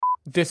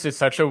this is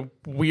such a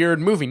weird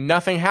movie.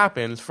 Nothing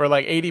happens for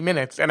like 80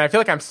 minutes. And I feel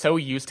like I'm so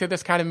used to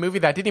this kind of movie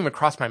that didn't even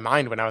cross my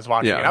mind when I was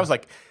watching it. I was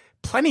like,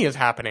 plenty is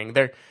happening.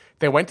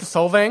 They went to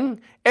Solvang,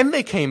 and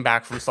they came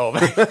back from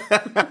Solvang.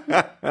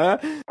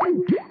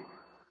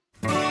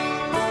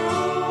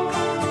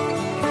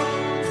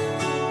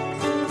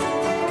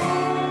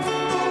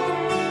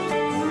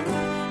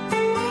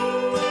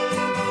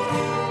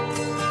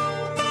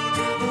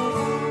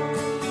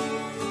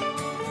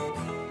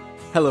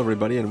 Hello,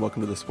 everybody, and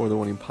welcome to the Spoiler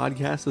Warning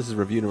Podcast. This is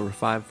review number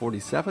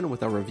 547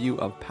 with our review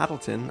of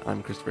Paddleton.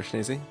 I'm Christopher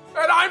Schnese. And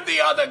I'm the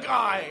other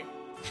guy!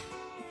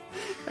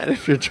 And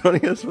if you're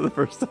joining us for the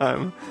first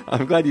time,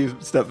 I'm glad you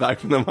stepped back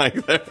from the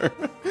mic there.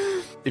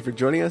 If you're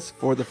joining us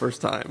for the first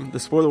time, the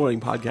Spoiler Warning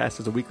Podcast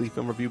is a weekly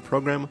film review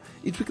program.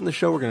 Each week in the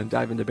show, we're going to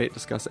dive in, debate,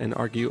 discuss, and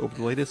argue over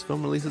the latest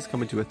film releases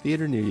coming to a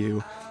theater near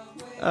you.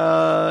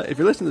 If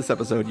you're listening to this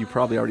episode, you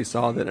probably already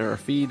saw that in our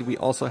feed, we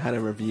also had a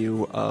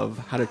review of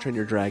How to Train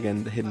Your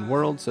Dragon, The Hidden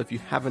World. So if you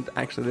haven't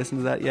actually listened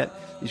to that yet,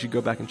 you should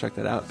go back and check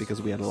that out because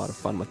we had a lot of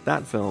fun with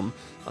that film.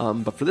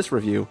 But for this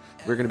review,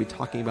 we're going to be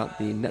talking about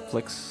the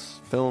Netflix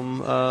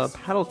film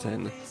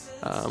Paddleton,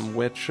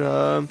 which,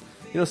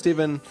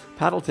 Stephen,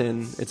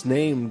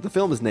 Paddleton, the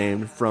film is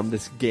named from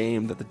this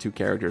game that the two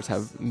characters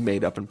have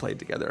made up and played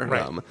together.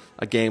 Right.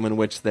 A game in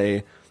which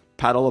they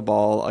paddle a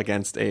ball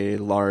against a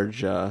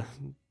large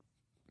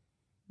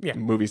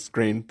movie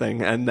screen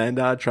thing, and then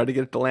try to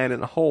get it to land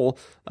in a hole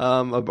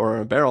or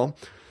a barrel.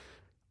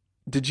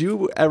 Did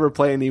you ever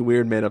play any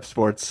weird made-up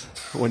sports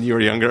when you were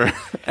younger?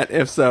 And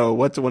if so,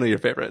 what's one of your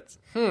favorites?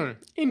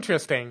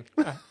 Interesting.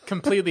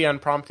 Completely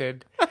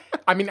unprompted.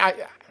 I mean, I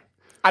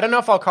don't know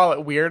if I'll call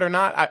it weird or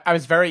not. I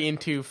was very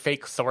into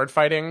fake sword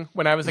fighting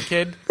when I was a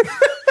kid.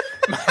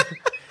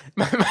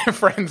 my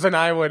friends and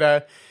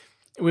I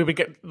we would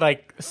get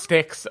like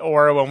sticks,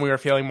 or when we were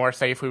feeling more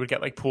safe, we would get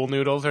like pool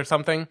noodles or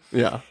something.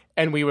 Yeah.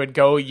 And we would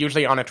go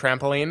usually on a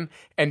trampoline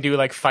and do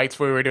like fights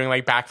where we were doing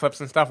like backflips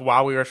and stuff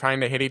while we were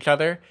trying to hit each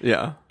other.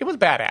 Yeah. It was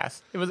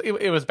badass. It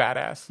was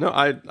badass. No,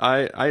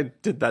 I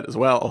did that as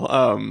well.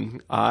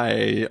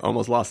 I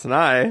almost lost an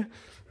eye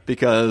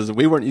because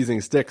we weren't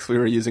using sticks. We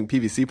were using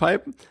PVC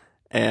pipe,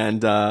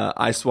 and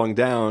I swung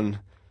down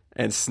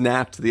and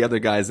snapped the other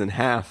guys in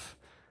half,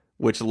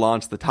 which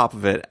launched the top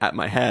of it at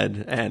my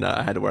head, and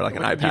I had to wear like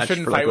an eye patch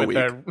for like a week.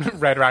 You shouldn't fight with the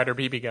Red Ryder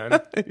BB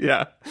gun.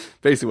 Yeah,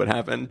 basically what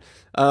happened.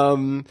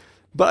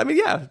 But I mean,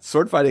 yeah,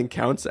 sword fighting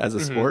counts as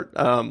a sport.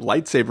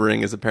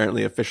 Lightsabering is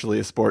apparently officially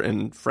a sport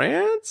in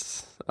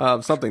France.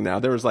 Something now.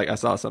 There was I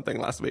saw something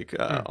last week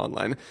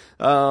online.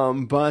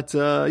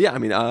 Yeah, I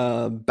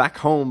mean, back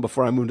home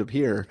before I moved up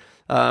here,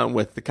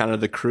 with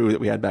the crew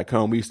that we had back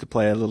home, we used to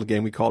play a little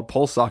game we called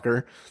pole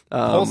soccer.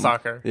 Pole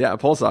soccer? Yeah,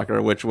 pole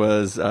soccer, which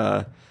was,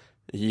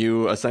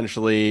 you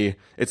essentially,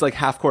 it's like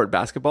half court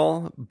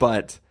basketball,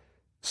 but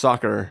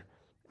soccer,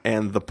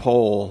 and the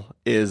pole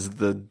is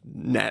the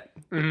net,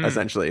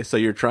 essentially. So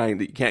you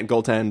can't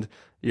goaltend.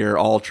 You're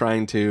all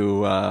trying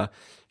to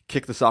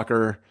kick the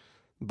soccer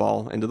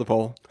ball into the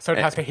pole. So it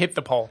has to hit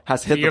the pole.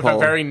 You have a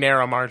very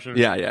narrow margin.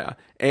 Yeah.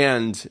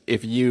 And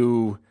if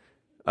you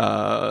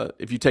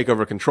take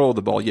over control of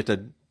the ball, you have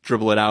to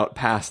dribble it out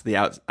past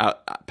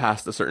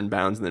past a certain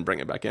bounds and then bring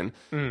it back in.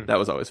 That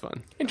was always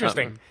fun.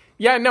 Interesting.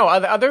 Yeah, no,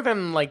 other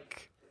than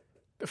like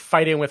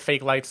fighting with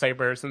fake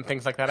lightsabers and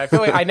things like that, I feel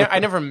like I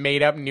never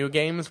made up new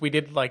games. We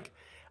did like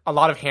a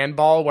lot of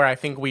handball where I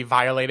think we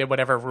violated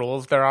whatever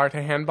rules there are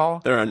to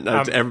handball.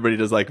 Everybody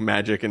does like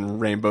magic and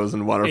rainbows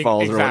and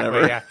waterfalls or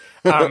whatever.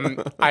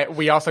 Yeah.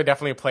 We also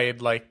definitely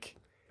played like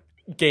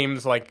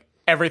games like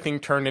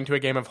everything turned into a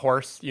game of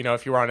horse. You know,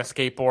 if you were on a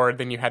skateboard,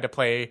 then you had to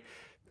play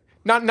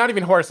not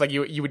even horse, like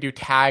you would do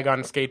tag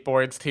on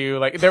skateboards too.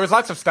 Like there was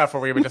lots of stuff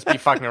where we would just be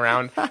fucking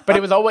around. But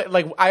it was always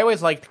like I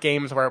always liked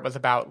games where it was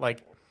about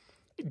like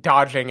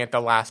dodging at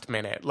the last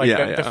minute. Like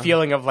the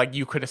feeling of like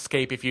you could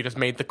escape if you just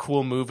made the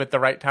cool move at the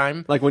right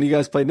time. Like when you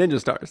guys played Ninja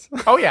Stars.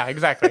 Oh yeah,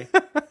 exactly.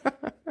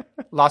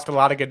 Lost a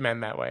lot of good men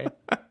that way.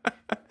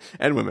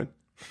 And women.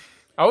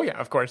 Oh yeah,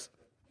 of course.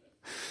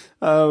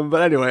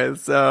 But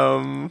anyways,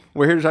 we're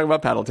here to talk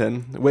about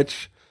Paddleton,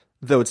 which,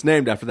 though it's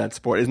named after that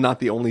sport, is not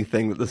the only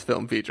thing that this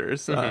film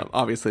features.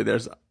 Obviously,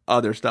 there's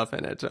other stuff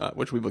in it,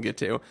 which we will get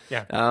to.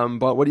 Yeah.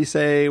 But what do you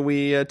say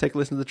we take a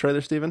listen to the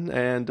trailer, Stephen,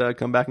 and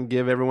come back and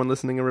give everyone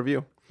listening a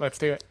review? Let's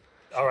do it.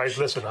 All right,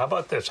 listen, how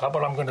about this? How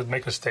about I'm going to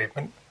make a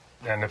statement,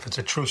 and if it's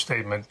a true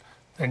statement,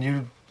 then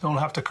you don't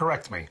have to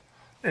correct me.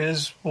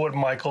 Is what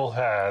Michael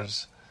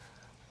has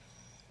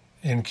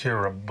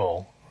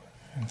incurable?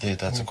 Yeah,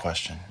 that's a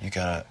question. It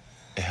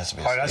has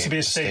to be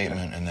a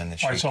statement, and then it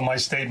should. All right, so my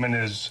statement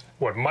is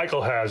what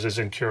Michael has is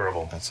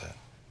incurable. That's it.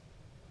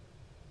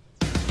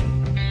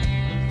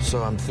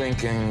 So I'm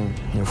thinking,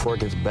 before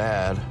it gets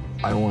bad,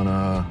 I want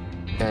to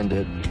end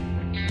it.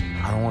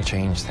 I don't want to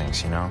change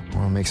things, I want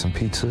to make some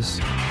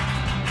pizzas.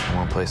 I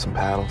want to play some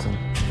Paddleton.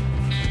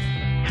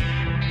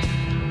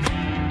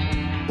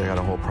 They got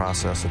a whole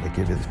process that they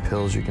give you these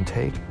pills you can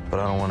take,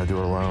 but I don't want to do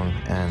it alone,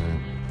 and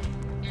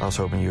I was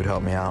hoping you'd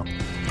help me out.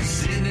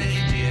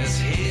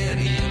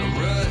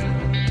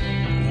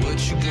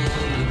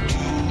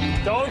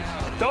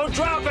 Don't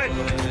drop it.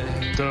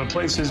 The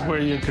places where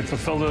you could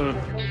fulfill the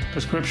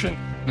prescription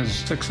is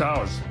 6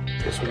 hours.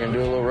 Guess we're gonna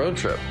do a little road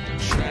trip.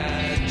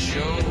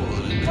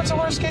 What's the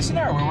worst case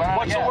scenario?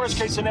 What's the worst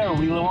case scenario?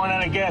 We run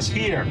out of gas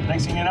here.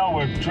 Next thing you know,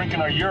 we're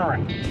drinking our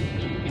urine.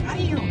 How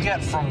do you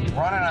get from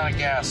running out of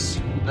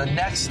gas? The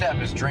next step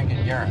is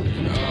drinking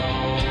urine.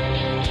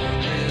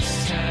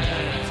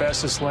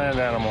 Fastest land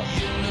animal.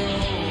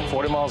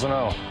 40 miles an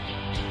hour.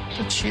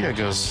 The cheetah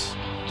goes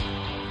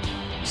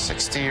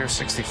 60 or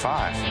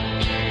 65.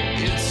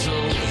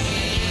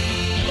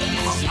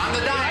 I'm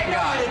the dying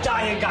guy. I'm the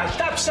dying guy.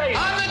 Stop saying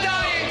I'm the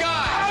dying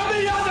guy.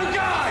 I'm the other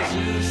guy.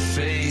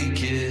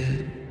 Fake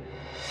it.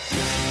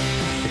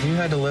 If you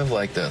had to live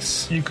like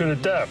this, You could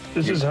adapt.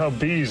 This is how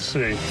bees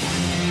see.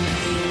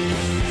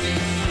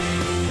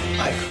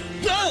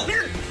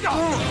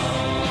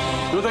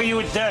 Look like you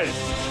were dead.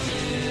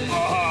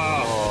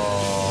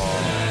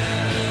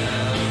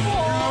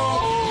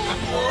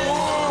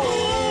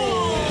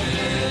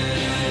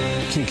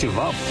 You can't give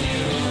up.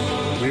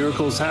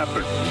 Miracles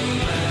happen.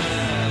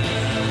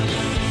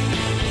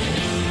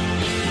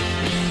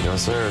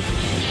 yes, sir.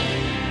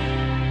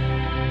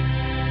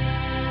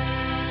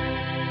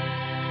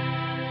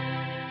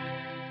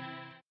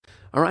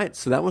 All right,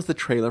 so that was the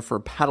trailer for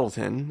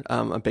Paddleton.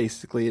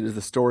 Basically, it is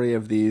the story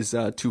of these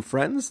two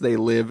friends. They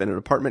live in an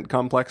apartment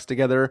complex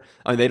together.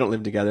 I mean, they don't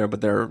live together,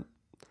 but they're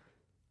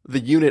the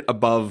unit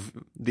above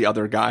the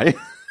other guy.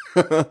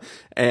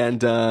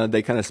 And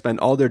they kind of spend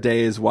all their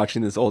days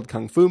watching this old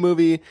kung fu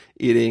movie,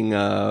 eating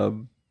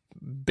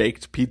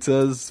baked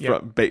pizzas,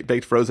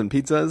 baked frozen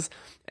pizzas,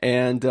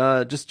 and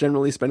just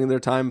generally spending their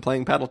time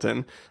playing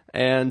Paddleton.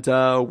 And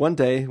one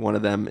day, one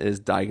of them is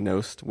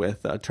diagnosed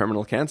with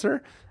terminal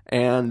cancer.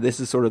 And this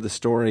is sort of the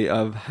story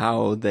of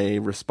how they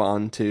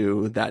respond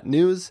to that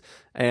news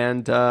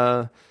and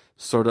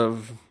sort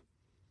of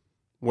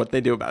what they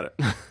do about it.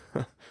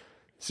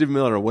 Stephen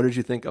Miller, what did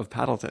you think of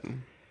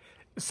Paddleton?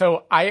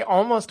 So I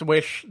almost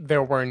wish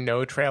there were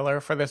no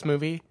trailer for this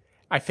movie.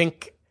 I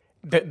think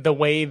the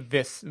way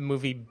this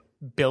movie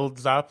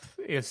builds up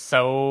is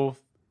so...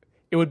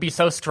 It would be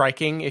so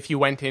striking if you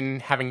went in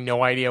having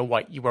no idea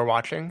what you were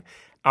watching.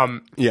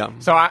 So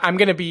I'm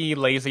going to be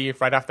lazy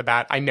right off the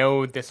bat. I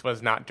know this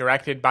was not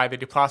directed by the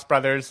Duplass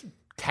brothers.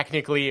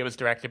 Technically, it was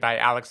directed by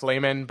Alex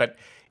Lehmann, but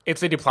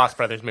it's a Duplass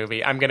brothers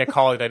movie. I'm going to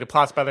call it a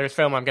Duplass brothers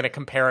film. I'm going to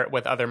compare it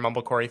with other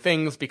mumblecore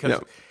things because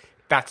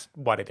that's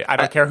what it is. I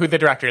don't care who the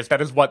director is.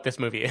 That is what this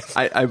movie is.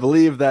 I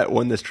believe that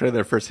when this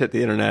trailer first hit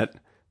the internet,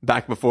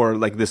 back before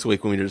like this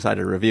week when we decided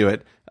to review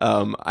it,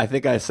 I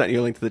think I sent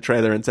you a link to the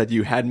trailer and said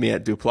you had me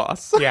at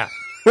Duplass. Yeah.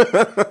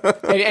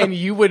 and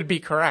you would be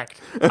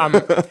correct.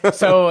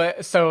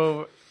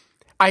 So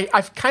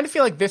I kind of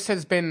feel like this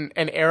has been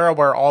an era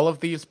where all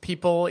of these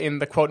people in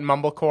the quote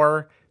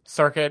mumblecore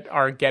circuit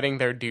are getting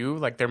their due.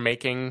 Like they're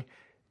making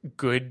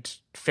good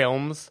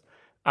films.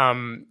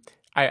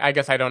 I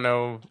guess I don't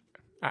know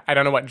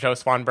what Joe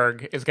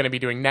Swanberg is going to be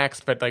doing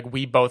next, but like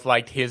we both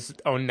liked his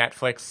own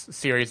Netflix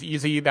series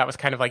Easy. That was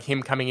kind of like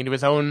him coming into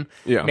his own,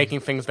 making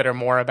things that are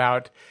more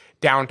about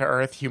down to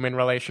earth human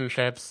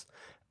relationships.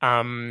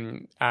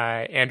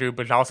 Andrew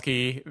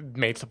Bujalski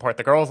made Support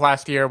the Girls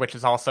last year, which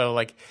is also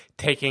like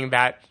taking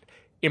that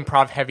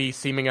improv heavy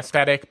seeming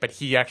aesthetic, but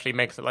he actually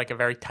makes it like a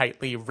very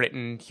tightly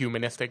written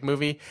humanistic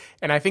movie.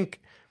 And I think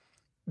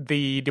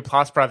the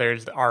Duplass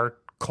brothers are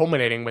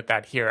culminating with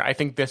that here. I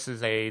think this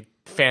is a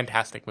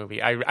fantastic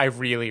movie. I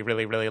really,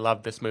 really, really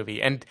love this movie.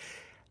 And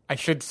I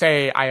should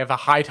say I have a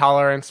high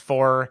tolerance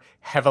for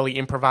heavily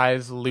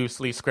improvised,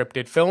 loosely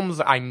scripted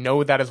films. I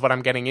know that is what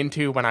I'm getting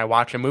into when I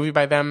watch a movie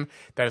by them.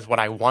 That is what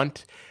I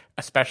want,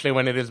 especially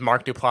when it is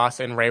Mark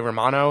Duplass and Ray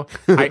Romano.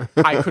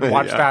 I could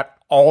watch that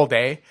all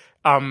day.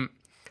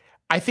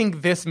 I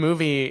think this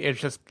movie is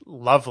just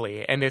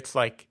lovely. And it's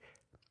like,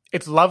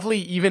 it's lovely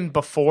even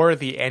before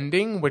the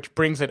ending, which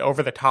brings it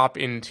over the top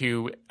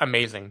into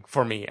amazing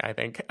for me, I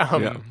think.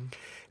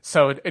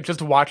 So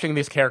just watching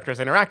these characters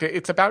interact,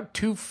 it's about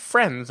two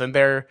friends and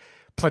they're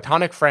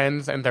platonic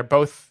friends and they're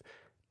both,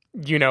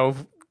 you know,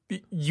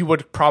 you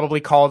would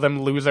probably call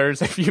them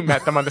losers if you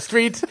met them on the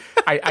street.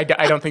 I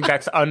don't think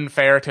that's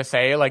unfair to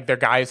say. Like they're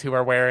guys who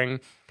are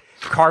wearing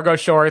cargo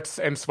shorts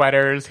and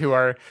sweaters who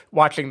are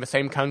watching the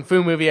same kung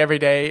fu movie every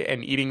day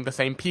and eating the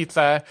same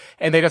pizza,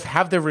 and they just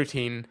have their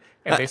routine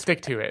and they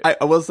stick to it.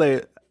 I will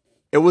say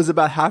it was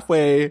about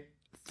halfway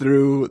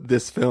through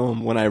this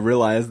film when I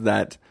realized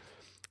that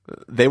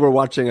they were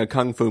watching a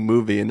kung fu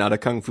movie and not a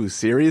kung fu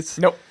series.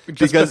 Nope,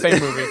 just the same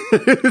movie.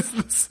 It's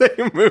the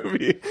same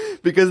movie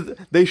because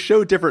they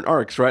show different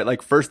arcs, right?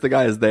 Like first the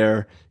guy is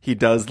there, he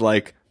does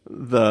like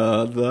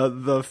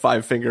the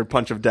 5-finger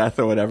punch of death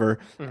or whatever,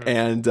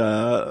 and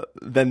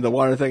then the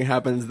water thing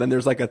happens. Then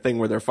there's like a thing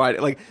where they're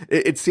fighting. Like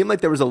it seemed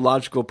like there was a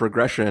logical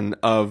progression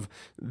of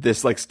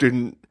this like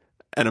student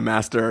and a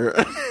master,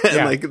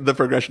 and like the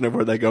progression of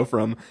where they go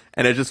from.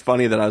 And it's just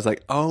funny that I was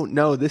like, oh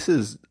no, this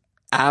is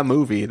a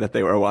movie that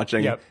they were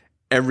watching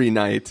every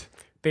night.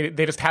 They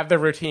just have their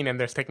routine and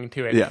they're sticking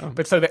to it. Yeah.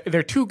 But so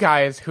they're two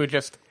guys who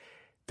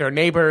they're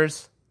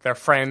neighbors. They're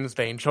friends.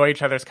 They enjoy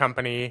each other's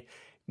company.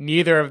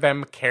 Neither of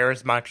them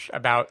cares much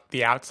about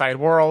the outside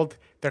world.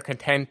 They're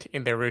content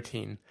in their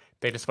routine.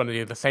 They just want to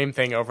do the same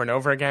thing over and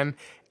over again.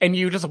 And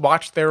you just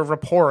watch their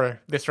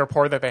rapport, this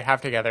rapport that they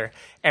have together.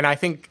 And I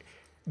think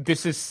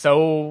this is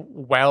so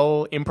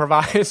well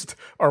improvised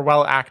or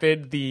well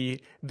acted.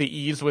 The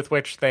ease with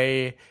which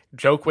they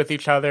joke with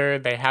each other.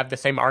 They have the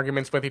same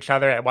arguments with each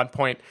other. At one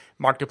point,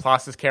 Mark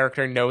Duplass's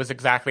character knows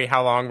exactly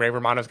how long Ray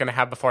Romano is going to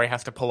have before he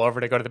has to pull over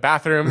to go to the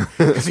bathroom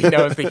because he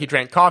knows that he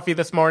drank coffee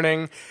this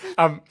morning.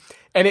 And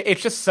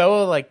it's just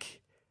so like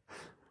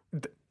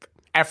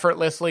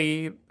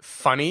effortlessly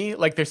funny.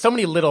 Like there's so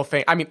many little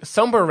things. I mean,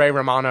 somber Ray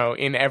Romano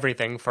in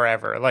everything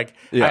forever. Like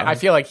I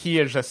feel like he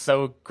is just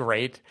so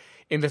great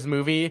in this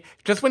movie.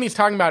 Just when he's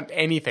talking about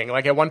anything.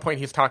 Like at one point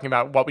he's talking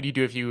about what would you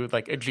do if you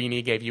like a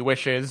genie gave you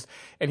wishes,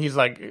 and he's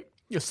like,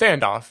 you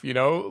sand off, you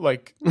know,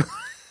 like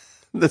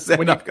the sand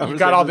when off you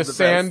got all this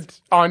sand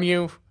on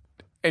you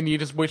and you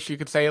just wish you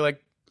could say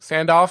like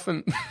sand off,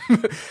 and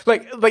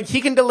like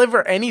he can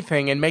deliver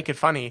anything and make it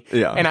funny.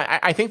 Yeah. And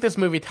I think this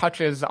movie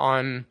touches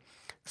on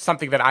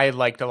something that I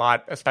liked a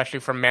lot, especially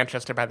from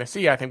Manchester by the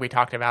Sea, I think we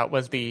talked about,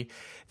 was the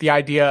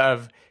idea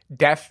of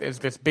death is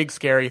this big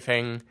scary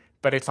thing,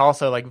 but it's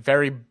also like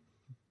very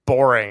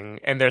boring,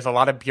 and there's a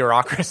lot of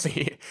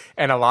bureaucracy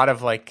and a lot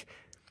of like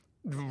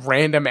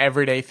random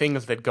everyday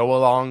things that go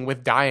along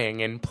with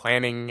dying and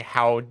planning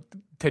how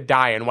to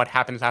die and what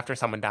happens after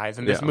someone dies.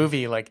 And this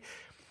movie, like,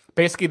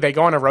 basically they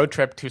go on a road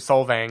trip to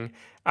Solvang.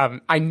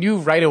 I knew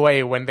right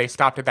away when they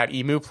stopped at that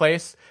emu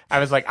place. I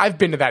was like, I've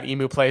been to that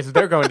emu place.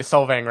 They're going to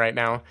Solvang right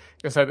now.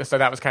 So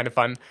that was kind of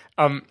fun.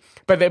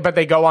 But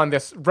they go on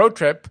this road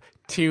trip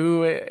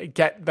to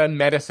get the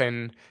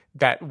medicine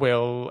that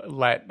will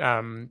let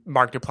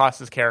Mark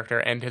Duplass's character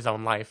end his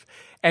own life.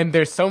 And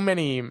there's so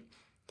many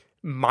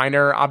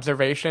minor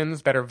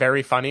observations that are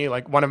very funny.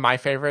 Like one of my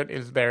favorite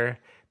is they're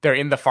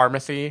in the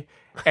pharmacy,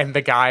 and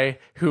the guy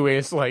who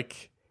is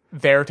like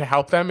there to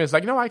help them is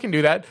like, no, I can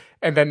do that.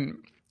 And then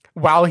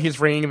while he's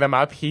ringing them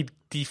up, he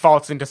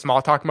defaults into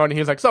small talk mode, and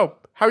he's like, so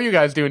how are you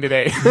guys doing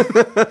today?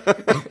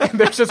 And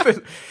there's just this,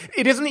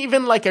 it isn't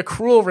even like a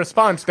cruel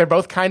response. They're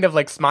both kind of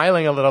like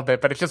smiling a little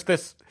bit, but it's just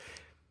this,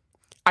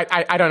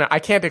 I don't know. I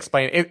can't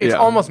explain it. It's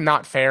almost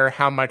not fair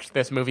how much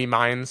this movie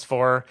mines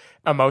for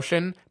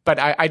emotion, but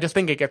I just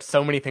think it gets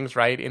so many things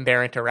right in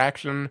their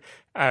interaction.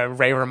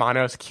 Ray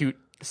Romano's cute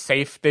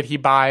safe that he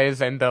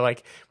buys, and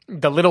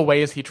the little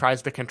ways he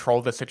tries to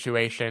control the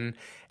situation,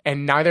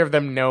 and neither of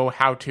them know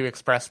how to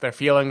express their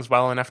feelings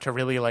well enough to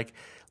really like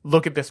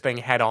look at this thing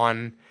head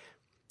on.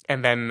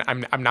 And then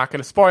I'm not going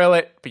to spoil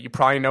it, but you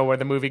probably know where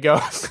the movie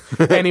goes.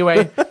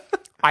 Anyway,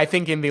 I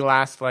think in the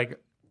last like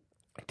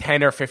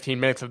 10 or 15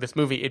 minutes of this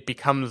movie, it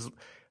becomes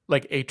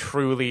like a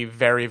truly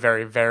very,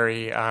 very,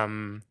 very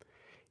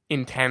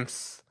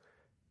intense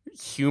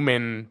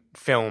human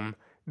film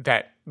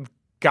that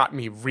got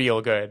me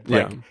real good.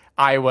 Like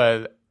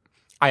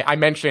I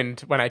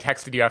mentioned when I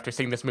texted you after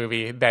seeing this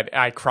movie that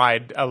I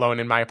cried alone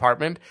in my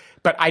apartment,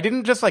 but I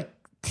didn't just like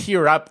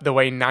tear up the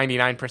way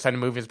 99% of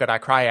movies that I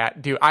cry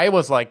at do. I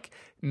was like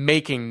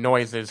making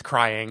noises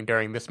crying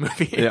during this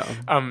movie.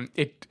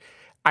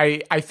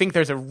 I think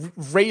there's a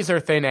razor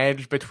thin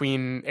edge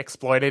between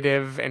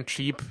exploitative and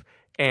cheap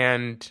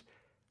and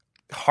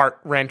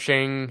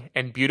heart-wrenching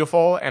and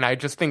beautiful, and I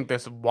just think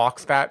this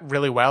walks that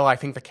really well. I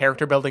think the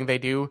character building they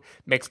do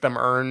makes them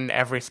earn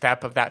every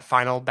step of that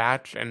final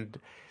batch, and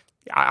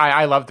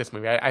I love this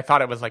movie. I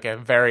thought it was like a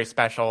very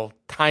special,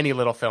 tiny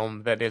little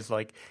film that is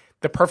like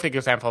the perfect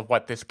example of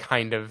what this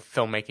kind of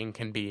filmmaking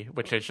can be,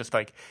 which is just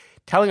like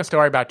telling a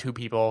story about two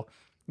people,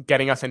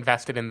 getting us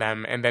invested in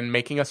them, and then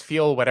making us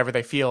feel whatever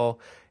they feel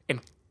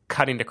and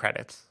cutting to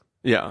credits.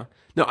 Yeah.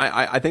 No,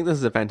 I think this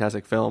is a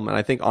fantastic film, and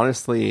I think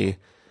honestly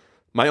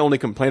my only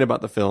complaint about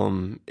the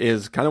film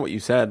is kind of what you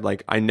said.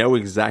 Like, I know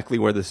exactly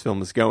where this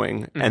film is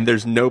going, and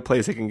there's no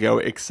place it can go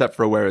except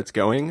for where it's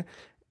going.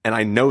 And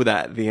I know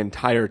that the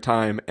entire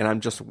time, and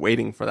I'm just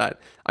waiting for that.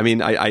 I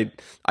mean, I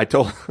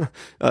told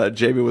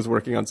Jamie was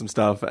working on some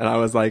stuff, and I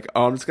was like,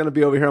 oh, I'm just going to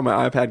be over here on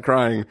my iPad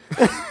crying.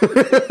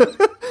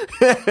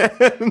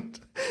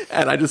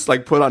 and I just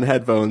like put on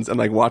headphones and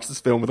like watch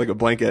this film with like a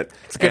blanket.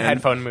 It's a good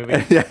headphone movie.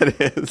 Yeah,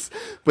 it is.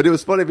 But it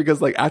was funny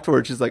because like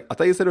afterwards she's like, I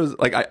thought you said it was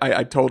like,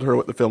 I told her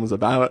what the film was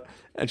about,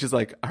 and she's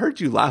like, I heard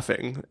you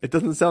laughing. It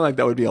doesn't sound like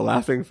that would be a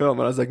laughing film.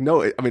 And I was like,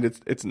 no, I mean,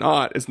 it's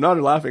not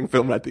a laughing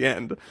film at the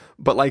end,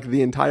 but like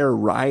the entire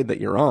ride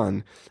that you're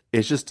on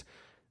is just,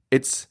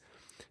 it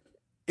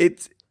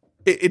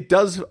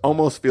does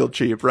almost feel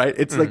cheap, right?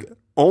 It's like,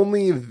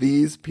 only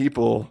these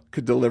people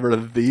could deliver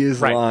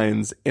these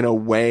lines in a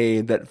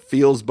way that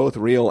feels both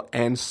real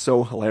and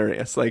so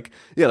hilarious. Like,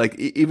 yeah, like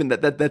even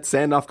that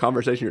sand-off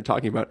conversation you're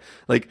talking about,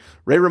 like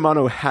Ray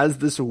Romano has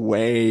this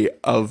way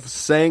of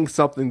saying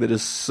something that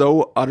is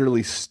so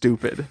utterly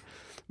stupid,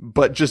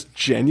 but just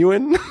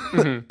genuine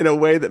in a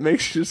way that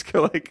makes you just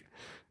go like,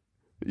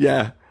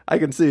 yeah, I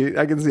can see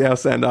how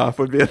send-off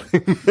would be a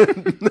thing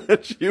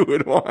that you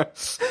would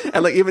want.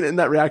 And like even in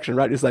that reaction,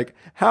 right, it's like,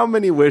 how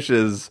many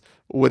wishes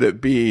would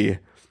it be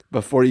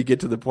before you get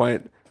to the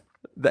point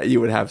that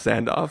you would have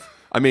Sandoff.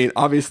 I mean,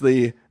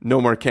 obviously, no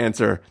more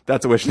cancer.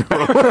 That's a wish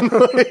number one.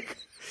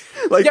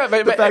 Like, yeah,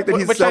 but the fact that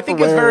he's which I think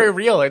is self-aware- very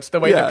real. It's the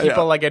way that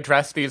people yeah. like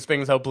address these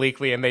things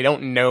obliquely, and they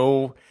don't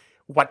know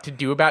what to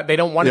do about it. They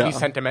don't want to be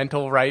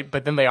sentimental, right?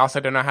 But then they also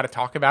don't know how to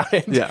talk about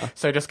it. Yeah.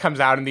 So it just comes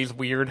out in these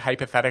weird,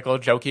 hypothetical,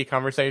 jokey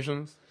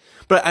conversations.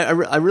 But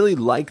I really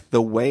like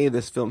the way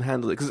this film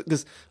handled it,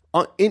 because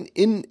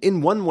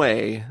in one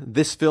way,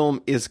 this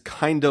film is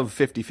kind of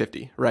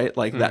 50-50, right?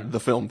 Like that the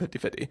film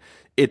 50-50.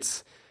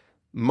 It's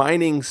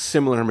mining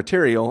similar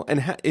material,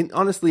 and it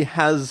honestly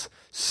has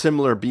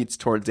similar beats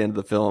towards the end of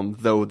the film,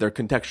 though they're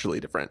contextually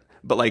different.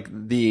 But like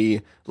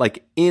in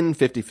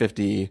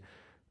 50-50,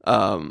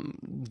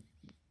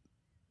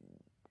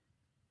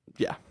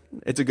 yeah,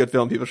 it's a good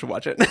film. People should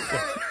watch it.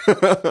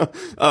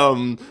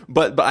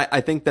 But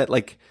I think that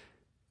like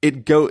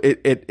it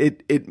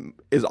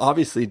is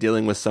obviously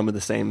dealing with some of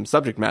the same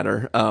subject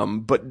matter.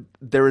 But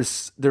there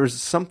is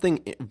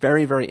something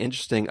very, very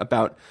interesting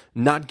about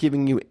not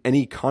giving you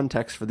any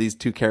context for these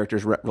two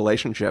characters'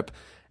 relationship,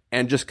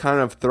 and just kind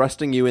of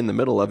thrusting you in the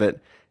middle of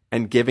it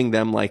and giving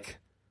them like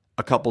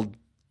a couple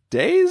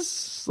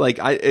days. Like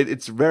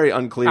it's very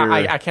unclear.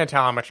 I can't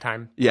tell how much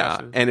time. Yeah,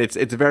 and it's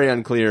very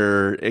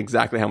unclear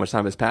exactly how much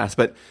time has passed,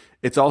 but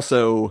it's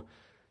also,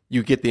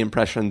 you get the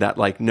impression that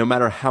like no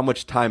matter how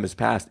much time has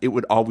passed, it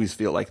would always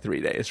feel like 3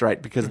 days, right?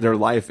 Because their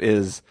life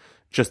is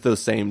just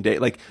those same day.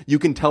 Like you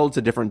can tell it's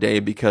a different day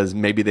because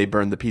maybe they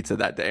burned the pizza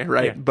that day,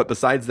 right? Yeah. But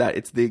besides that,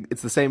 it's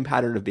the same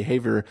pattern of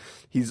behavior.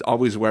 He's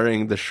always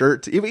wearing the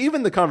shirt.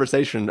 Even the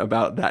conversation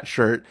about that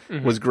shirt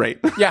was great.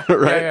 Yeah,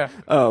 right.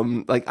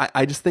 Yeah. Like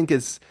I just think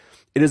it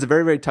is a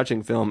very, very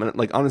touching film, and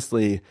like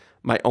honestly,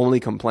 my only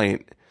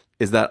complaint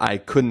is that I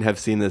couldn't have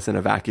seen this in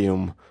a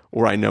vacuum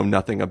where I know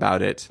nothing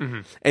about it.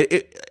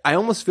 I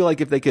almost feel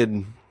like if they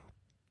could,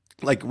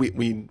 like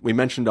we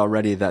mentioned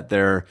already that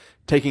they're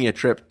taking a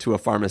trip to a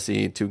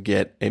pharmacy to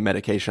get a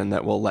medication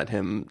that will let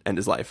him end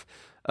his life.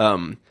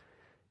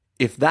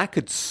 If that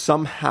could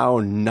somehow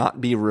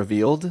not be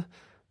revealed,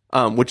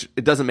 which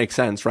it doesn't make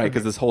sense, right?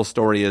 Because this whole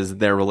story is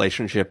their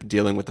relationship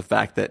dealing with the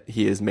fact that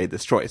he has made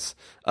this choice.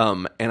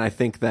 And I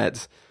think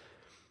that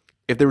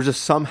if there was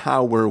just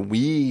somehow where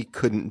we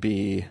couldn't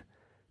be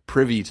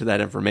privy to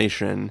that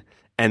information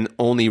and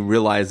only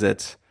realize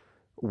it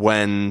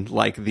when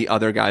like the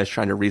other guy is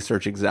trying to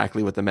research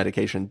exactly what the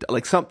medication,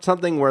 like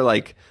something where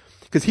like,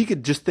 because he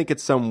could just think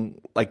it's some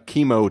like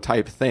chemo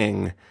type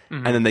thing,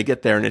 and then they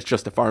get there and it's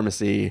just a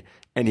pharmacy,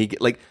 and he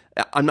like,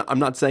 I'm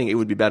not saying it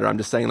would be better. I'm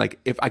just saying like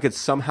if I could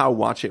somehow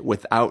watch it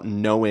without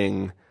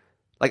knowing,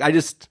 like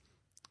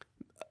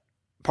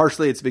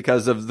partially it's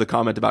because of the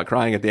comment about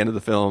crying at the end of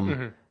the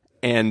film,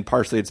 and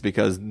partially it's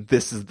because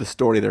this is the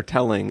story they're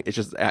telling. It's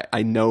just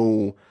I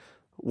know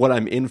what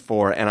I'm in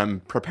for, and I'm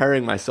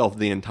preparing myself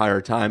the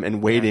entire time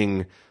and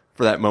waiting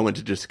for that moment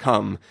to just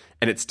come,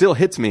 and it still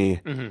hits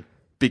me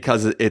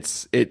because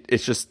it's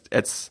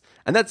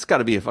and that's got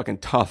to be a fucking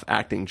tough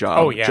acting job.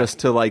 Oh yeah, just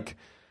to like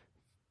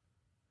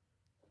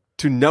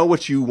to know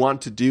what you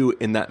want to do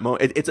in that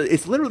moment.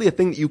 It's literally a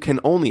thing that you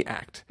can only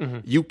act.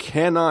 You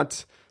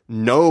cannot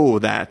know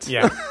that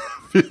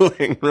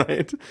feeling,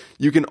 right?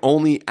 You can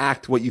only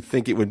act what you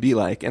think it would be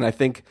like, and I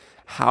think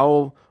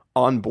how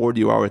on board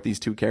you are with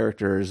these two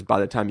characters by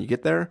the time you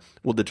get there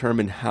will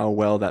determine how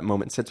well that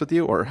moment sits with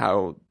you, or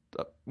how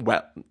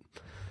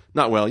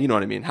not well, you know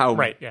what I mean, how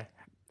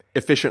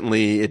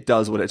efficiently it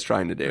does what it's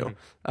trying to do.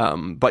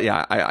 But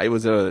yeah, it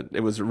was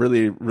a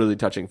really, really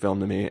touching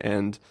film to me,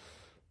 and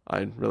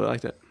I really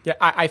liked it. Yeah,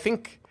 I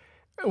think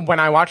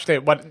when I watched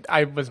it, what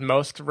I was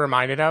most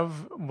reminded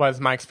of was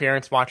my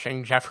experience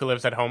watching Jeff Who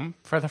Lives at Home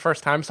for the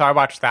first time. So I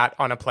watched that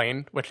on a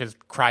plane, which is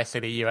Cry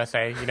City,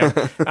 USA, you know.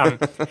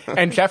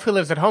 And Jeff Who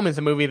Lives at Home is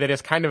a movie that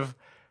is kind of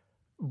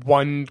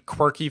one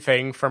quirky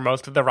thing for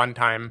most of the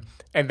runtime.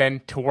 And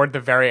then toward the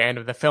very end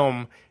of the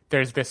film,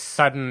 there's this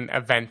sudden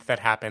event that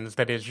happens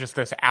that is just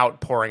this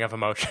outpouring of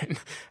emotion.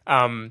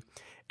 And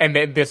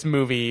then this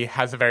movie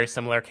has a very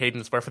similar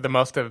cadence where for the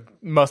most of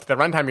the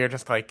runtime, you're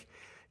just like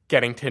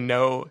getting to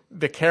know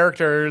the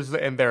characters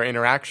and their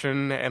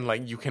interaction, and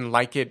like you can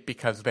like it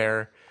because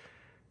they're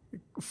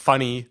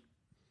funny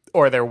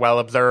or they're well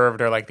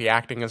observed or like the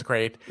acting is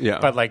great. Yeah.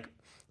 But like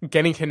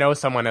getting to know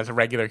someone as a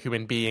regular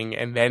human being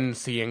and then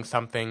seeing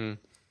something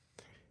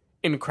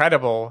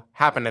incredible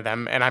happen to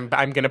them, and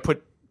I'm going to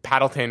put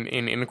Paddleton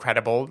in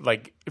incredible.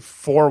 Like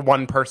for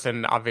one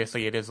person,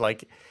 obviously it is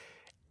like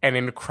an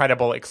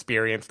incredible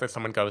experience that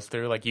someone goes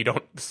through. Like you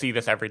don't see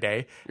this every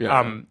day.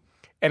 Yeah.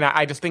 And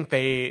I just think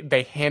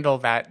they handle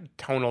that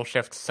tonal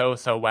shift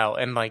so well.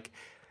 And like,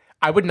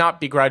 I would not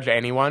begrudge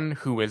anyone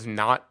who is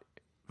not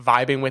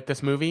vibing with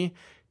this movie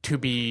to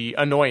be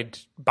annoyed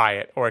by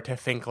it, or to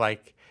think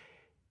like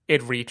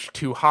it reached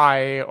too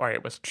high or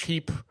it was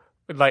cheap.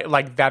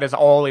 Like that is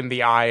all in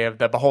the eye of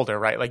the beholder,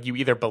 right? Like you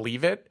either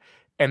believe it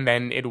and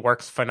then it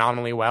works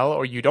phenomenally well,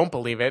 or you don't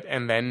believe it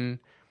and then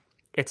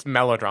it's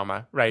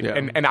melodrama, right?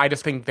 Yeah. And I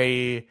just think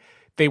they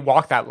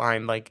walk that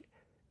line. Like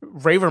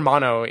Ray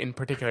Romano in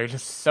particular is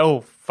just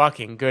so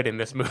fucking good in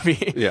this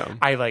movie. Yeah.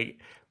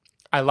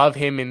 I love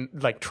him in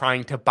like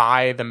trying to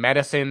buy the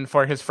medicine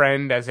for his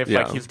friend as if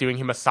like he's doing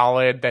him a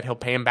solid that he'll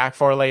pay him back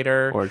for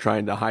later. Or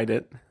trying to hide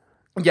it.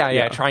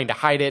 Yeah, trying to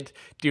hide it,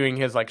 doing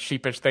his like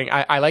sheepish thing.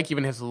 I like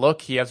even his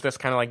look. He has this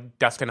kind of like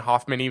Dustin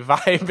Hoffman-y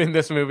vibe in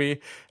this movie.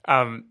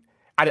 I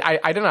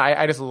don't know.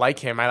 I just like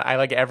him. I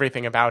like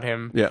everything about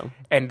him. Yeah.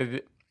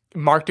 And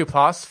Mark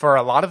Duplass, for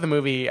a lot of the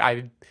movie,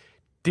 I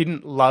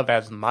didn't love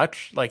as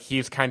much. Like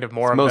he's kind of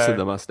more of mostly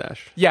the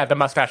mustache. Yeah, the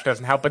mustache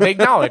doesn't help, but they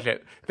acknowledge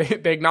it.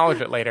 They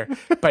acknowledge it later.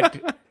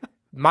 But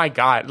my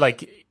God,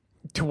 like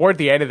toward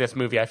the end of this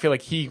movie, I feel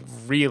like he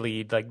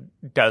really like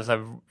does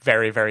a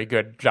very, very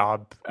good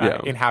job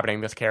inhabiting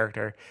this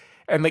character.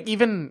 And like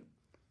even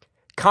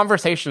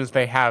conversations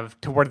they have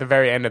toward the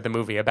very end of the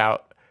movie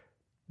about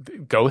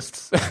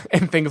ghosts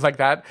and things like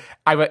that,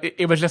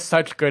 it was just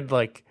such good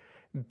like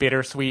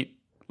bittersweet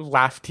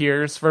laugh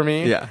tears for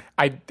me. Yeah.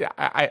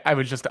 I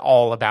was just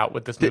all about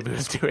what this movie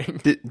was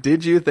doing.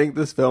 Did you think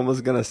this film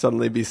was going to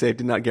suddenly be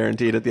safety not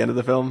guaranteed at the end of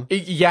the film?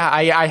 Yeah,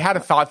 I had a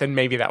thought that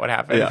maybe that would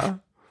happen. Yeah.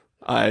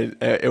 I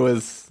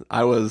was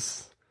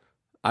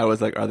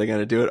like, are they going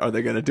to do it? Are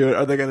they going to do it?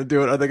 Are they going to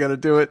do it? Are they going to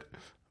do it?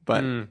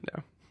 But no.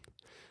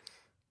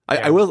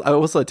 I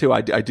will say too,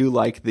 I do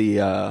like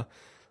the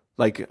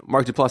like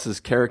Mark Duplass's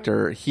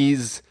character.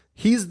 He's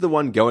the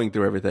one going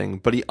through everything,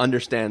 but he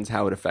understands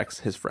how it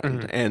affects his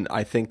friend. And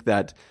I think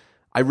that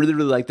I really,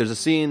 really like, there's a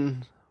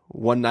scene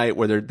one night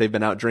where they've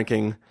been out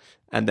drinking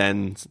and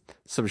then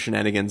some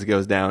shenanigans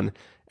goes down.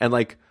 And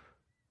like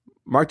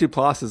Mark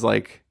Duplass is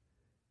like,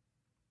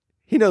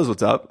 he knows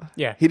what's up.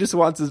 Yeah. He just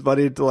wants his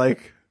buddy to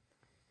like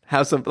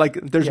have some, like,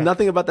 there's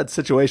nothing about that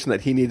situation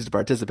that he needs to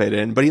participate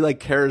in, but he like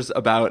cares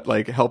about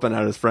like helping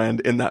out his friend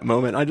in that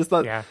moment. I just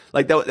thought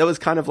like that was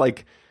kind of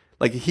like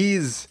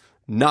he's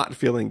not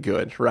feeling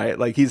good, right?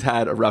 Like he's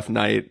had a rough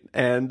night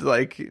and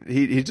like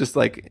he's just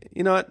like,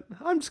 you know what?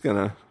 I'm just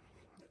gonna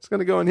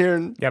go in here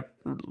and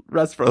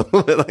rest for a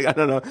little bit. Like, I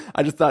don't know.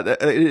 I just thought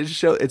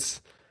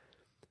it's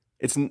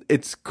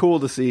cool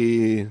to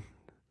see.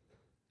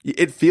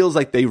 It feels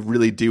like they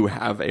really do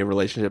have a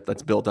relationship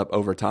that's built up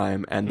over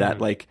time, and that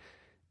like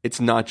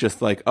it's not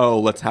just like, oh,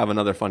 let's have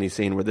another funny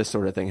scene where this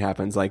sort of thing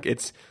happens. Like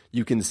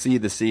you can see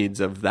the seeds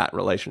of that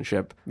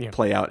relationship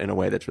play out in a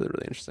way that's really,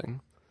 really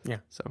interesting. Yeah.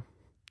 So.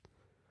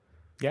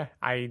 Yeah,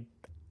 I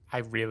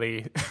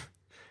really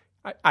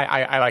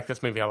I like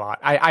this movie a lot.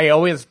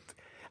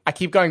 I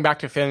keep going back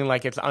to feeling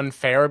like it's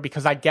unfair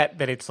because I get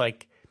that it's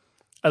like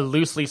a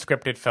loosely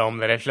scripted film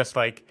that is just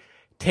like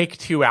take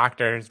two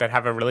actors that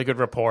have a really good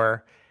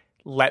rapport,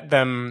 let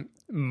them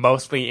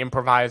mostly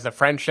improvise a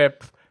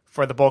friendship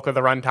for the bulk of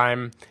the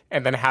runtime,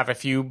 and then have a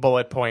few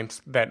bullet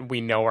points that we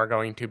know are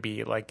going to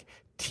be like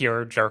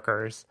tear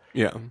jerkers.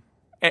 Yeah.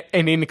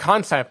 And in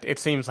concept, it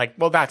seems like,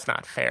 well, that's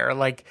not fair.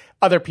 Like,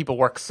 other people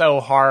work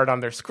so hard on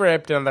their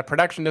script and on the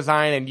production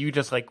design, and you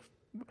just, like,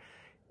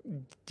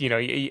 you know,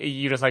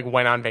 you just, like,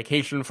 went on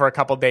vacation for a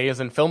couple days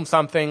and filmed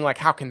something. Like,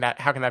 how can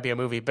that be a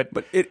movie? But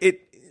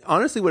it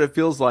honestly, what it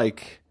feels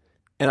like,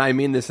 and I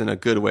mean this in a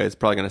good way, it's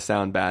probably going to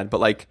sound bad, but,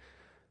 like,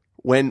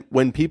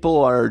 when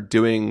people are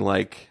doing,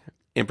 like,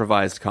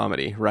 improvised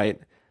comedy, right?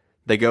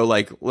 They go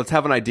like, let's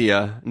have an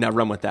idea, now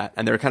run with that.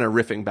 And they're kind of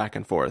riffing back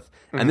and forth.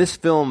 And this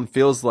film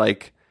feels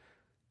like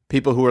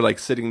people who are like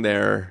sitting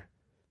there,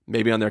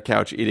 maybe on their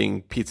couch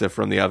eating pizza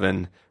from the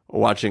oven,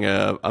 watching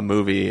a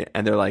movie,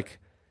 and they're like,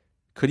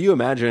 could you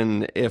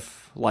imagine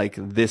if like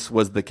this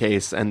was the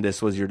case and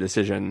this was your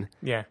decision?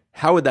 Yeah.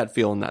 How would that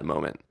feel in that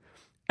moment?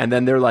 And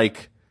then they're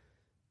like,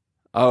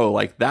 oh,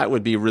 like that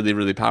would be really,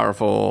 really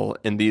powerful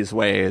in these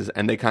ways.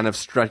 And they kind of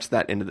stretch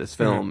that into this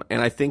film.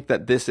 And I think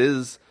that this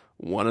is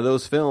one of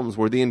those films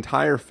where the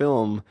entire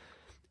film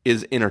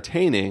is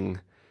entertaining,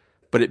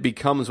 but it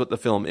becomes what the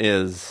film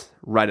is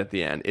right at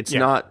the end. It's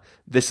not,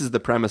 this is the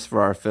premise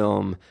for our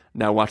film,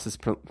 now watch this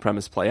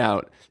premise play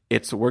out.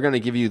 It's, we're going to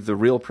give you the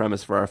real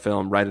premise for our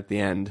film right at the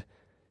end,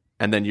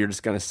 and then you're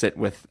just going to sit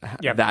with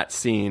that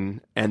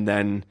scene, and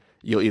then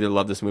you'll either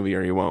love this movie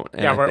or you won't.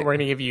 And we're going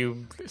to give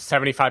you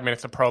 75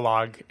 minutes of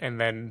prologue,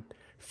 and then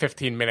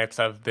 15 minutes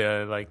of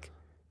the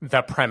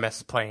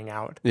premise playing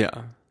out.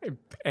 Yeah.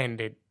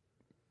 And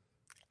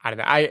I don't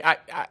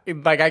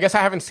know. I guess I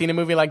haven't seen a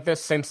movie like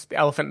this since The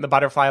Elephant and the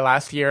Butterfly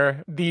last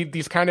year.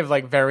 These kind of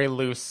like very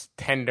loose,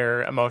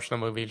 tender, emotional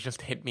movies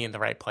just hit me in the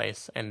right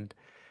place. And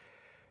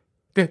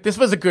this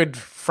was a good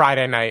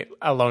Friday night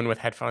alone with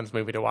headphones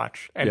movie to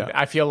watch. And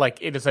I feel like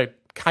it is a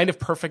kind of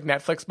perfect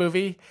Netflix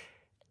movie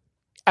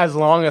as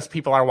long as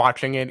people are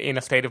watching it in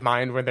a state of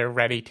mind where they're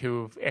ready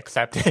to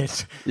accept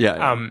it.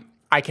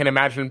 I can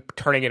imagine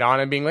turning it on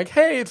and being like,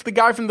 hey, it's the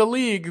guy from The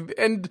League,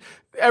 and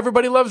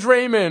everybody loves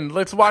Raymond.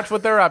 Let's watch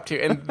what they're up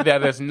to. And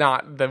that is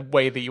not the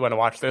way that you want to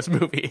watch this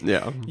movie.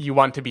 Yeah. You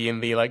want to be in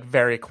the, like,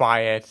 very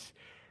quiet,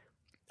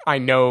 I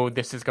know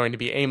this is going to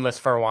be aimless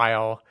for a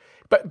while.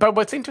 But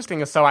what's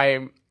interesting is, so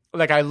I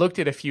looked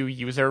at a few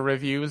user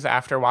reviews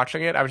after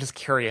watching it. I was just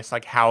curious,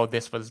 like, how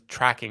this was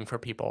tracking for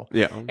people.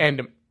 Yeah.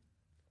 And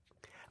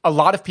a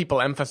lot of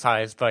people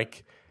emphasized,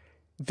 like,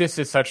 this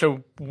is such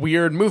a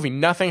weird movie.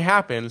 Nothing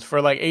happens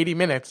for like 80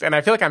 minutes. And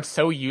I feel like I'm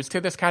so used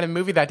to this kind of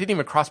movie that didn't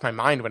even cross my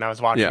mind when I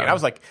was watching it. I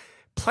was like,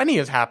 plenty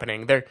is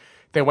happening.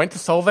 They went to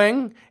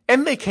Solvang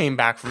and they came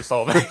back from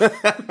Solvang.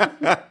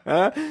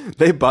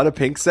 They bought a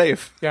pink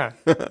safe. Yeah.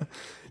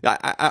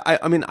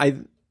 I mean,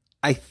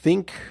 I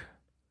think...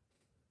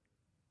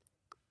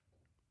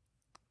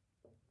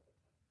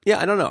 Yeah,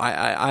 I don't know.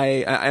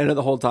 I know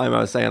the whole time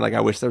I was saying, like,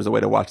 I wish there was a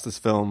way to watch this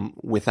film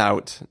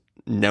without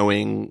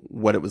knowing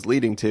what it was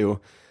leading to.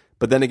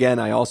 But then again,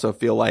 I also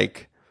feel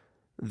like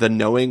the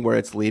knowing where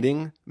it's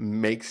leading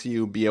makes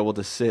you be able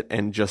to sit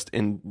and just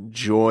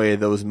enjoy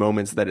those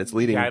moments that it's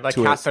leading to. Yeah, it like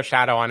casts a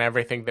shadow on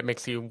everything that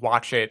makes you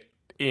watch it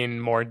in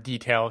more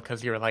detail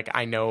because you're like,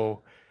 I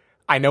know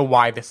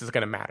why this is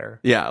going to matter.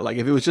 Yeah, like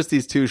if it was just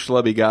these two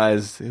schlubby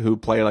guys who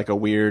play like a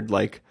weird,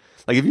 like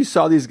if you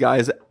saw these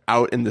guys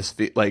out in this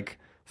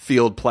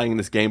field playing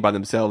this game by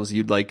themselves,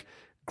 you'd like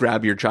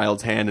grab your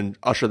child's hand and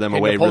usher them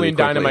away Napoleon really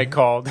quickly. Dynamite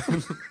called.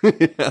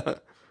 Yeah.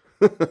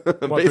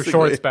 Want their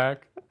shorts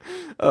back.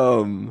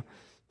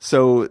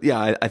 So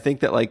yeah, I think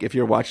that like if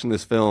you're watching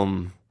this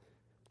film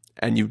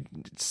and you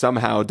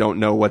somehow don't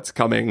know what's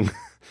coming,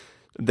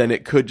 then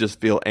it could just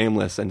feel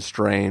aimless and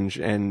strange,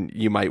 and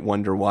you might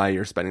wonder why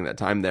you're spending that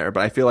time there.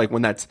 But I feel like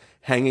when that's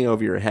hanging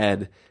over your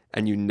head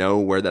and you know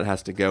where that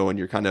has to go, and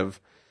you're kind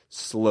of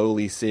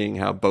slowly seeing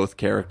how both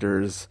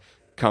characters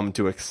come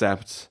to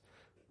accept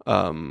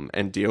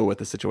and deal with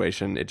the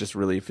situation, it just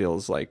really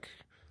feels like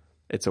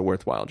it's a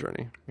worthwhile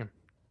journey. Yeah.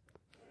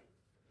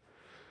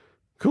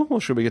 Cool. Well,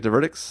 should we get to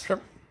verdicts?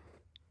 Sure.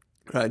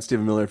 All right,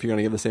 Stephen Miller, if you're going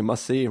to give this a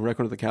must-see,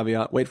 recommend with a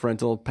caveat, wait for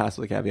rental, pass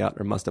with a caveat,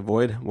 or must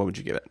avoid, what would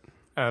you give it?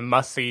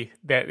 Must-see.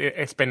 That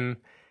it's been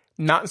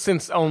not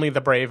since Only the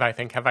Brave, I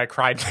think, have I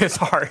cried this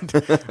hard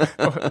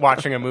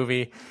watching a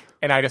movie.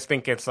 And I just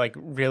think it's like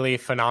really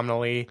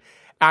phenomenally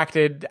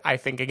acted. I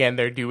think, again,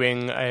 they're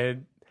doing a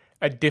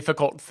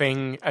difficult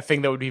thing, a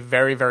thing that would be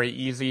very, very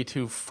easy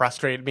to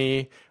frustrate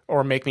me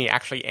or make me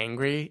actually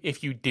angry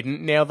if you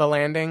didn't nail the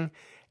landing.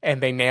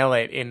 And they nail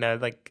it in a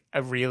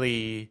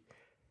really,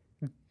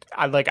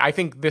 I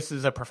think this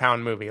is a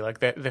profound movie. Like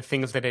the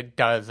things that it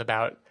does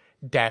about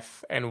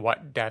death and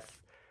what death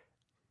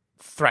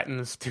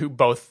threatens to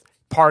both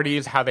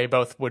parties, how they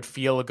both would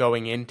feel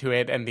going into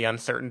it, and the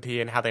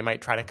uncertainty and how they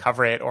might try to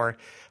cover it or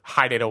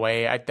hide it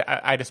away.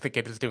 I just think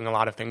it is doing a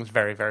lot of things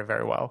very, very,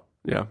 very well.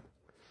 Yeah.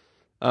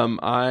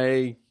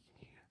 I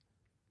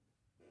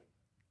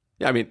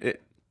mean,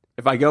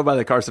 if I go by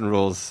the Carson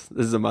rules,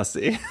 this is a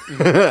must-see.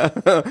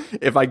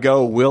 If I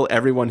go, will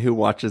everyone who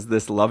watches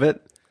this love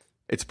it?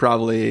 It's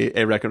probably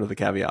a record with a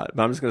caveat,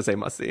 but I'm just going to say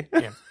must-see.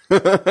 Yeah.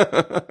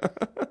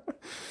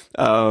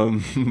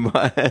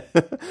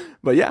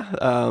 But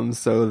yeah,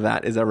 so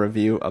that is our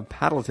review of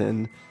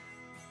Paddleton.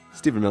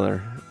 Stephen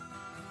Miller,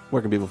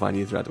 where can people find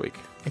you throughout the week?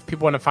 If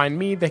people want to find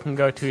me, they can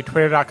go to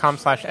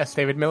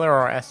twitter.com/sdavidmiller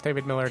or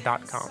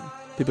sdavidmiller.com.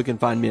 People can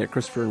find me at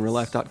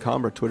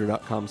ChristopherInRealLife.com or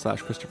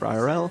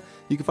Twitter.com/ChristopherIRL.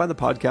 You can find the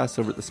podcast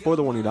over at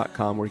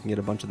thespoilerwarning.com, where you can get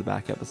a bunch of the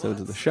back episodes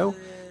of the show.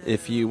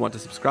 If you want to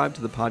subscribe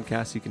to the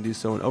podcast, you can do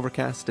so on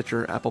Overcast,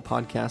 Stitcher, Apple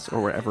Podcasts,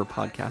 or wherever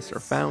podcasts are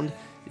found.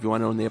 If you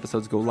want to know when the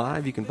episodes go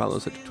live, you can follow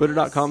us at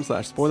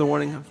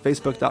Twitter.com/spoilerwarning,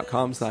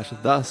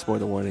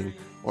 Facebook.com/TheSpoilerWarning,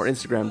 or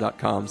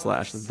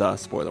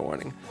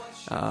Instagram.com/TheSpoilerWarning.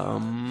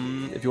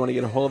 If you want to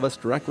get a hold of us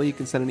directly, you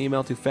can send an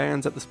email to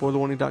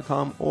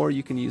fans@thespoilerwarning.com, or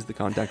you can use the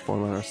contact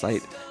form on our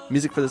site.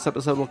 Music for this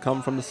episode will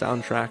come from the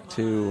soundtrack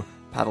to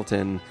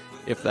Paddleton,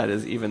 if that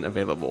is even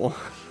available.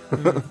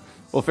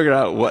 We'll figure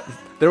out what...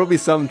 There will be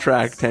some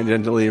track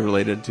tangentially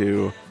related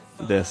to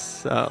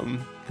this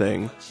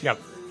thing. Yep.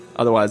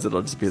 Otherwise,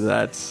 it'll just be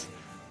that...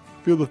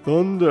 Feel the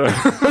thunder.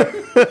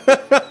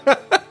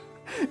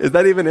 Is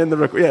that even in the...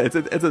 Yeah,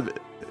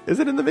 is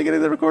it in the beginning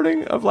of the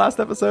recording of last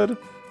episode?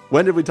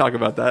 When did we talk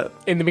about that?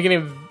 In the beginning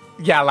of...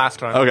 Yeah,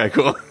 last one. Okay,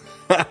 cool.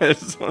 I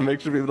just want to make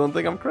sure people don't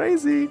think I'm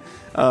crazy.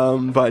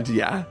 But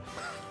yeah.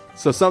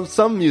 So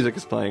some music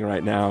is playing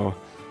right now,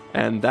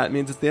 and that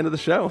means it's the end of the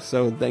show.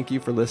 So thank you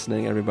for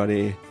listening,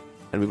 everybody,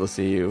 and we will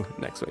see you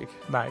next week.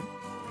 Bye.